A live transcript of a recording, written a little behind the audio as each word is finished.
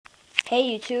Hey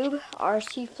YouTube,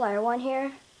 RC Flyer One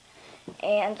here,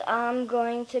 and I'm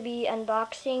going to be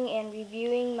unboxing and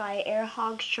reviewing my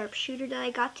Airhogs SharpShooter that I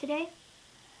got today.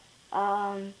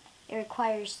 It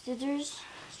requires scissors,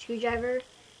 screwdriver,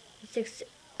 and 6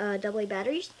 AA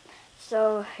batteries.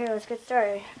 So here, let's get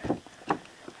started.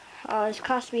 This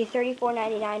cost me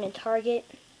 $34.99 in Target,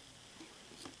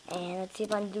 and let's see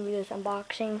if I can do this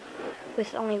unboxing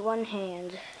with only one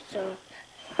hand. So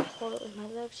hold it with my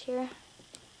legs here.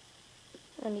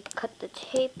 Let me cut the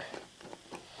tape.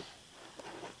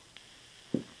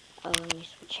 Let me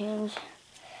switch hands.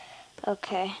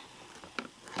 Okay.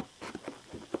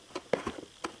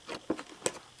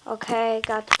 Okay,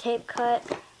 got the tape cut.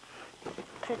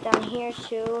 Put it down here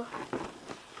too.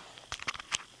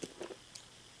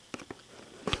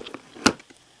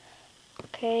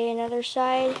 Okay, another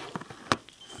side.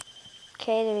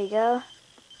 Okay, there we go.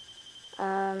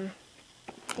 I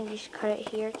think you should cut it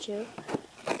here too.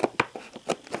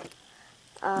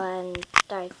 And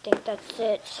I think that's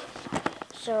it.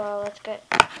 So let's get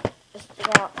this thing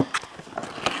out.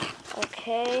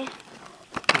 Okay.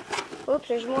 Oops,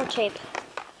 there's more tape.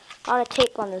 A lot of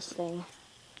tape on this thing.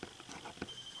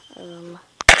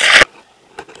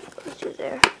 Let's do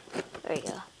there. There you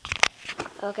go.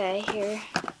 Okay, here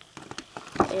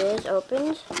it is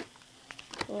opened.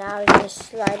 Now we're going to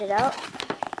slide it out.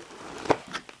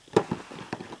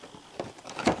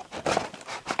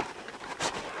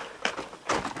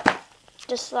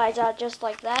 Just slides out just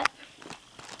like that.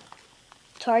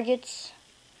 Targets,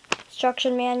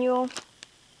 instruction manual,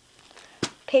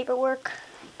 paperwork,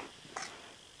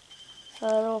 a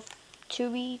little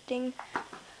tubey thing.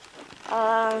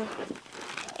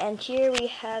 And here we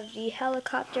have the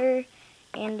helicopter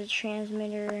and the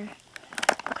transmitter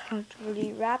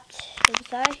comfortably wrapped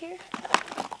inside here.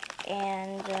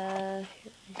 And let's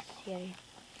see how to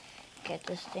get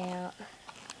this thing out.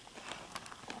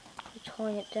 It's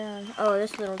holding it down. Oh,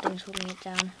 this little thing's holding it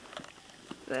down.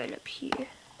 Right up here.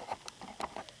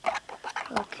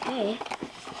 Okay.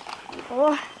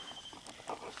 Oh,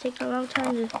 it's taking a long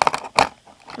time to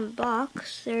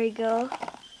unbox. There you go.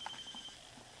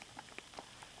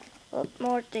 Oh,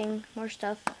 more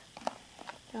stuff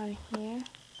down here.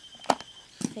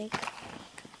 I think.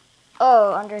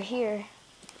 Oh, under here.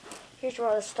 Here's where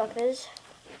all this stuff is.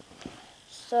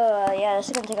 So, yeah, this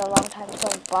is gonna take a long time to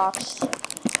unbox.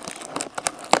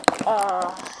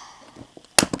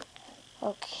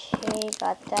 Okay,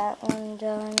 got that one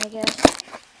done, I guess.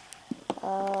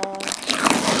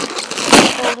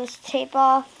 Pull this tape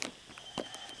off.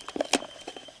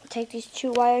 Take these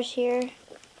 2 wires here.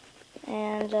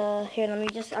 And here, let me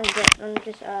just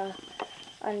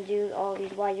undo all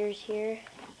these wires here.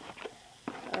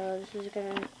 This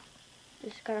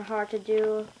is kind of hard to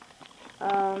do.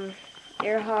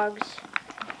 Airhogs,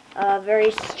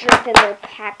 very strict in their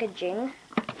packaging,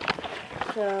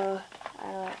 so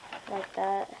I don't like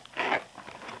that.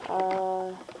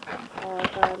 I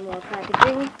like more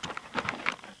packaging.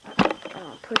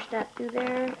 I'll push that through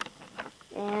there,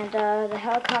 and the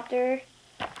helicopter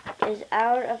is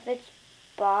out of its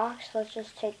box. Let's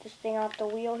just take this thing off the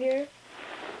wheel here.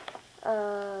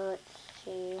 Let's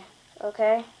see.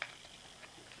 Okay.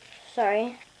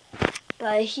 Sorry.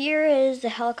 But here is the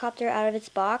helicopter out of its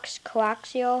box.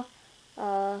 Coaxial,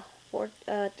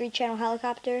 3-channel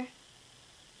helicopter.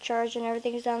 Charge and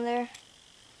everything is down there.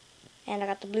 And I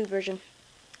got the blue version.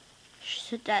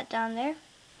 Sit that down there.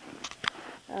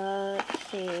 Let's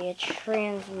see, a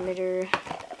transmitter.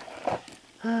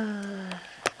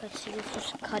 Let's see, let's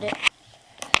just cut it.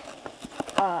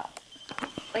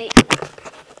 Wait.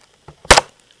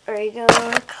 There you go,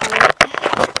 cut it.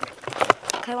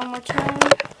 Cut one more time.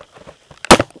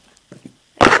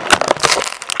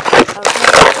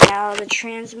 Okay, now the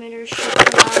transmitter should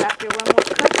come out after one more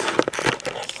cut.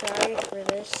 Sorry for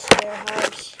this,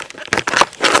 Airhogs.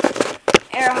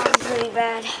 Airhogs is really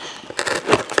bad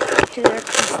to their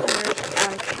customers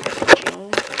on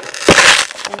packaging.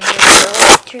 And here we go.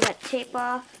 Turn that tape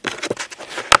off.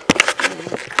 And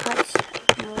cut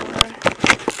more.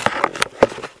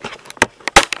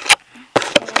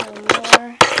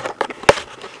 More.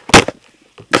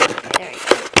 There you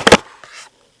go.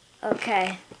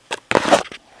 Okay.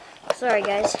 Sorry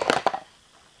guys.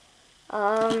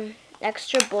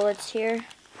 Extra bullets here.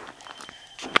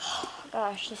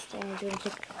 Gosh, this thing is gonna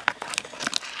take.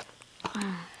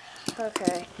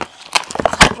 Okay.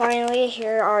 Finally,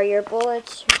 here are your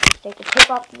bullets. Just take the tape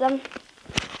off of them.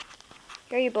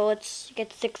 Here are your bullets. You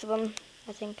get 6 of them,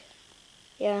 I think.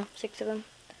 Yeah, 6 of them.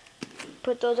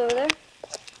 Put those over there.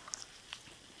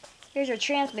 Here's your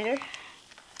transmitter.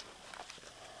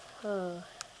 Oh.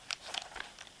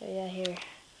 Yeah, here.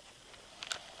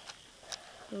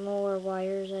 more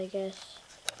wires, I guess.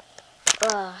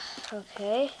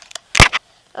 Okay.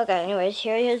 Okay, anyways,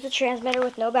 here is the transmitter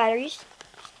with no batteries.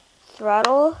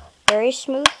 Throttle, very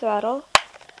smooth throttle.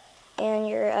 And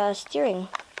your steering.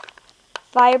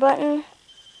 Fire button,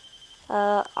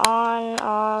 on,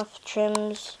 off,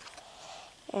 trims,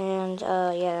 and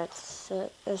yeah, that's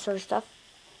that sort of stuff.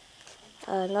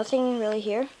 Nothing really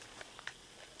here.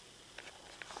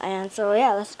 And so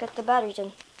yeah, let's get the batteries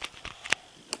in.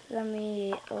 Let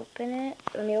me open it.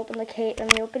 Let me open the case.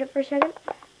 Let me open it for a second.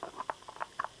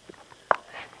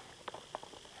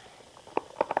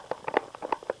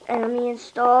 And let me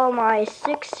install my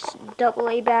 6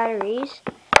 AA batteries.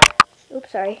 Oops,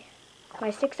 sorry. My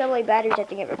 6 AA batteries, I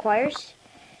think it requires.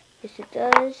 Yes, it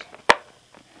does.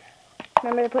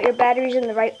 Remember to put your batteries in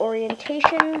the right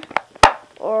orientation,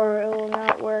 or it will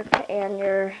not work, and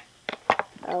your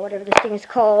whatever this thing is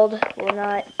called will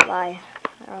not fly.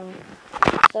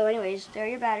 So anyways, there are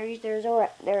your batteries. They're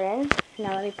in.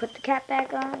 Now let me put the cap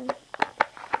back on.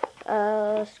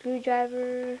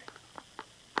 Screwdriver.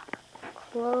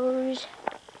 Close.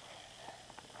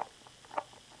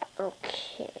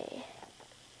 Okay.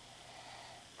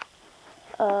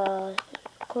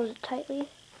 Close it tightly.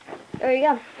 There you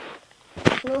go.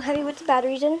 A little heavy with the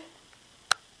batteries in.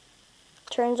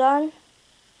 Turns on.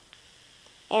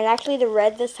 And actually the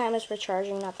red this time is for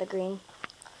charging, not the green.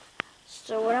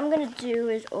 So what I'm going to do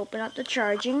is open up the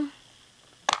charging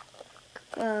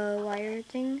wire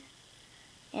thing.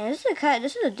 And this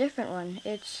is a different one.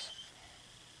 It's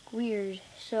weird.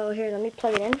 So here, let me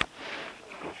plug it in.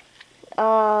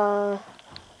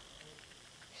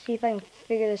 See if I can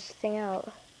figure this thing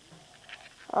out.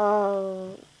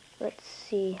 Let's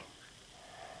see.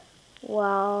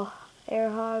 Wow,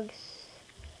 Airhogs.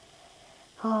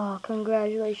 Oh,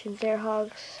 congratulations,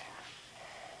 Airhogs.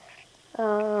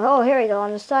 Oh, here we go,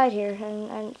 on the side here,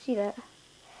 and I didn't see that.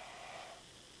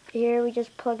 Here we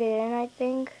just plug it in, I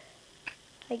think.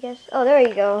 I guess. Oh, there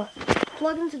you go.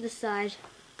 Plug into the side.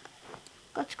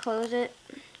 Let's close it.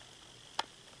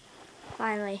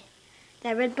 Finally.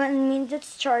 That red button means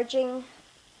it's charging.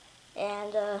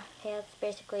 And, yeah, that's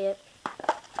basically it.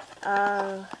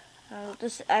 I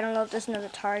don't know if this is another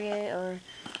target or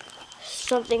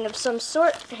something of some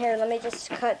sort. Here, let me just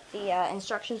cut the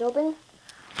instructions open.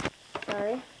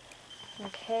 Sorry.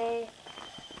 Okay.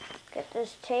 Get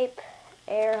this tape.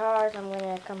 Airhogs, I'm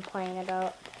going to complain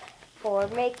about for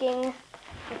making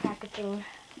the packaging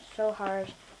so hard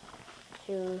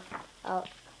to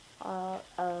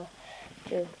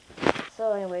do.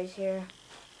 So anyways, here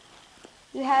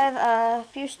you have a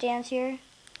few stands here,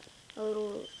 a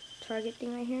little target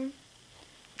thing right here,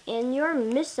 and your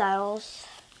missiles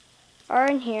are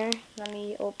in here. Let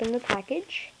me open the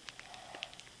package.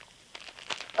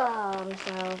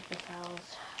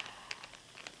 Missiles.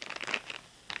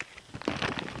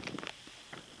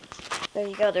 There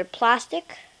you go. They're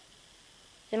plastic.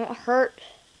 They don't hurt.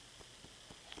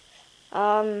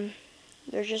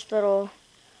 They're just little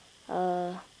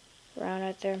around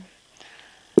right there.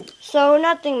 So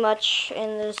nothing much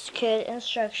in this kit.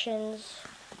 Instructions.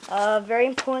 Very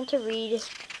important to read.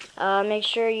 Make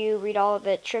sure you read all of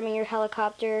it. Trimming your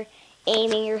helicopter,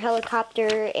 aiming your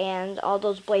helicopter, and all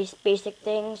those basic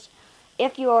things.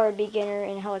 If you are a beginner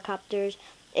in helicopters,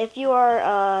 if you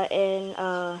are in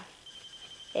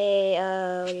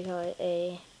what do you call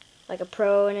it? Like a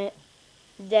pro in it,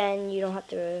 then you don't have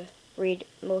to read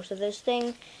most of this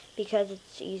thing because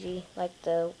it's easy, like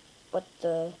what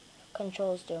the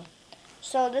controls do.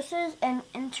 So this is an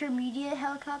intermediate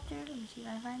helicopter. Let me see if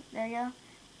I find. There you go.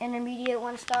 Intermediate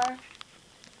 1-star.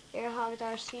 Airhogs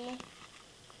RC.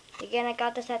 Again, I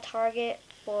got this at Target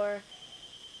for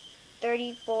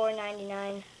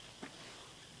 $34.99.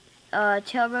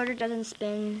 Tail rotor doesn't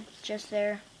spin, it's just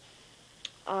there.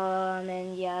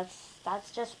 And yeah,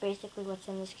 that's just basically what's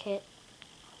in this kit.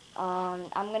 I'm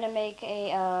gonna make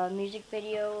a music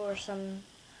video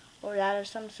or that of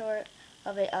some sort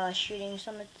of it shooting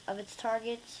some of its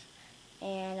targets,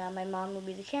 and my mom will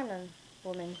be the camera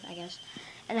woman, I guess.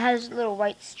 And it has little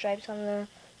white stripes on the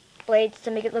blades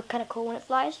to make it look kind of cool when it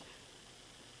flies.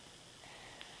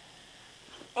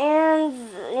 And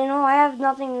you know, I have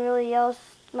nothing really else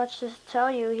much to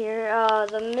tell you here.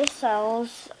 The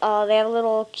missiles, they have a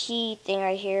little key thing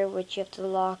right here, which you have to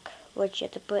lock, which you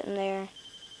have to put in there,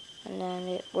 and then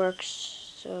it works.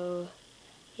 So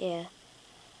yeah.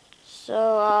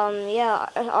 So yeah,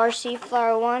 RC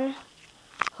Flower 1.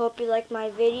 Hope you like my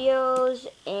videos,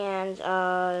 and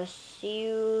see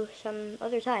you some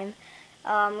other time.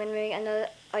 I'm gonna make I'm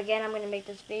gonna make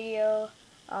this video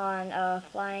on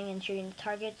flying and shooting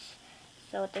targets.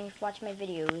 So thanks for watching my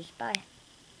videos. Bye.